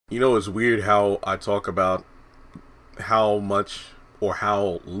You know, it's weird how I talk about how much or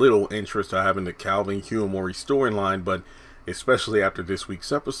how little interest I have in the Calvin, Q, and Maurice storyline, but especially after this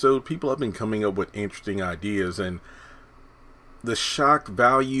week's episode, people have been coming up with interesting ideas, and the shock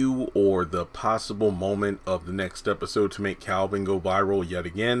value or the possible moment of the next episode to make Calvin go viral yet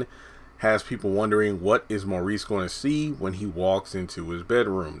again has people wondering, what is Maurice going to see when he walks into his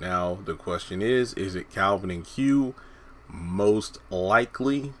bedroom? Now, the question is it Calvin and Q? Most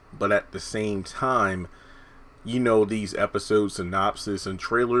likely, but at the same time, you know, these episode synopsis and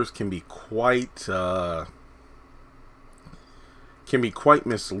trailers can be quite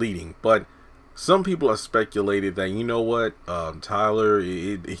misleading. But some people have speculated that, you know what, Tyler,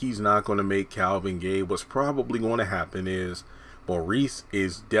 he's not going to make Calvin gay. What's probably going to happen is Maurice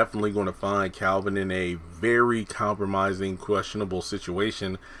is definitely going to find Calvin in a very compromising, questionable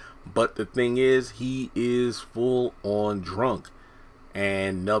situation. But the thing is, he is full on drunk,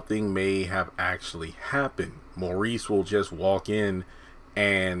 and nothing may have actually happened. Maurice will just walk in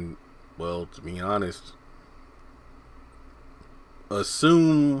and, well, to be honest,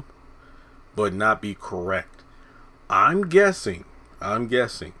 assume but not be correct. I'm guessing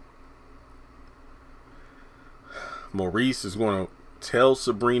Maurice is going to tell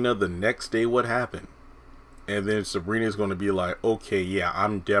Sabrina the next day what happened. And then Sabrina's going to be like, okay, yeah,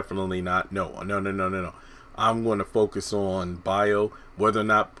 I'm definitely not. No. I'm going to focus on bio. Whether or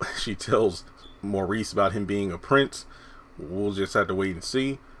not she tells Maurice about him being a prince, we'll just have to wait and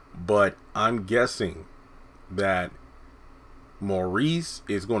see. But I'm guessing that Maurice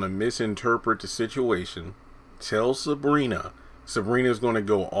is going to misinterpret the situation, tell Sabrina. Sabrina's going to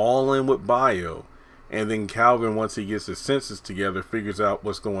go all in with bio. And then Calvin, once he gets his senses together, figures out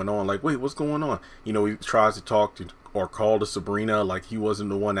what's going on. Like, wait, what's going on? You know, he tries to talk to or call to Sabrina like he wasn't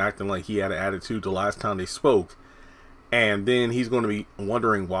the one acting like he had an attitude the last time they spoke. And then he's going to be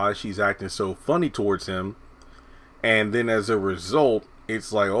wondering why she's acting so funny towards him. And then as a result,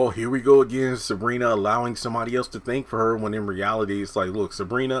 it's like, oh, here we go again. Sabrina allowing somebody else to think for her, when in reality, it's like, look,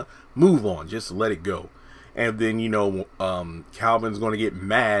 Sabrina, move on. Just let it go. And then, you know, Calvin's going to get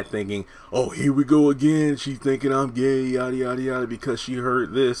mad thinking, oh, here we go again. She's thinking I'm gay, yada, yada, yada, because she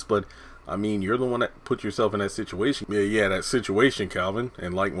heard this. But, I mean, you're the one that put yourself in that situation. Yeah, that situation, Calvin.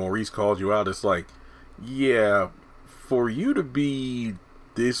 And like Maurice called you out, it's like, yeah, for you to be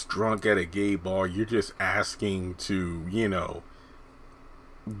this drunk at a gay bar, you're just asking to, you know,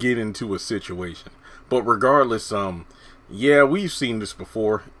 get into a situation. But regardless, yeah, we've seen this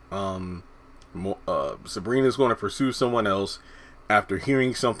before. Sabrina's going to pursue someone else after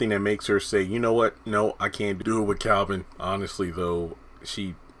hearing something that makes her say, you know what, no, I can't do it with Calvin. Honestly, though,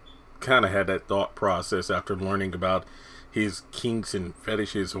 she kind of had that thought process after learning about his kinks and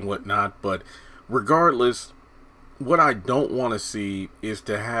fetishes and whatnot. But regardless, what I don't want to see is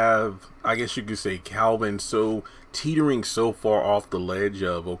to have, I guess you could say, Calvin so teetering so far off the ledge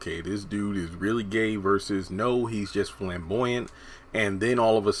of, okay, this dude is really gay versus no, he's just flamboyant. And then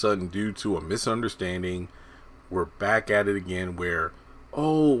all of a sudden, due to a misunderstanding, we're back at it again where,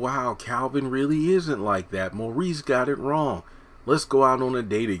 oh, wow, Calvin really isn't like that. Maurice got it wrong. Let's go out on a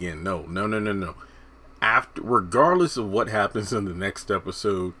date again. No. Regardless of what happens in the next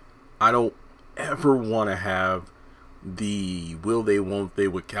episode, I don't ever want to have the will they, won't they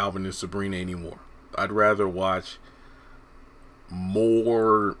with Calvin and Sabrina anymore. I'd rather watch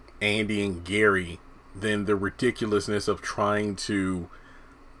more Andy and Gary than the ridiculousness of trying to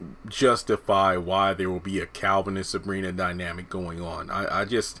justify why there will be a Calvin and Sabrina dynamic going on. I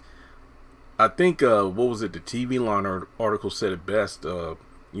think what was it, the TV Line article said it best. You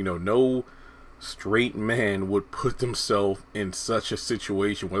know, no straight man would put themselves in such a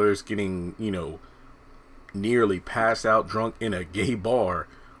situation, whether it's getting, you know, nearly passed out drunk in a gay bar,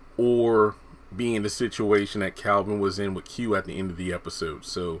 or being in the situation that Calvin was in with Q at the end of the episode.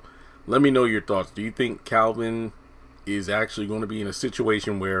 So let me know your thoughts. Do you think Calvin is actually going to be in a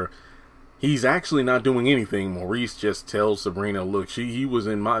situation where he's actually not doing anything? Maurice just tells Sabrina, look, he was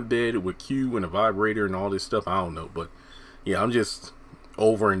in my bed with Q and a vibrator and all this stuff. I don't know. But yeah, I'm just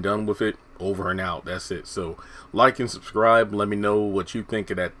over and done with it. Over and out. That's it. So like and subscribe. Let me know what you think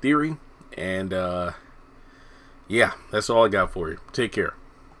of that theory. And yeah, that's all I got for you. Take care.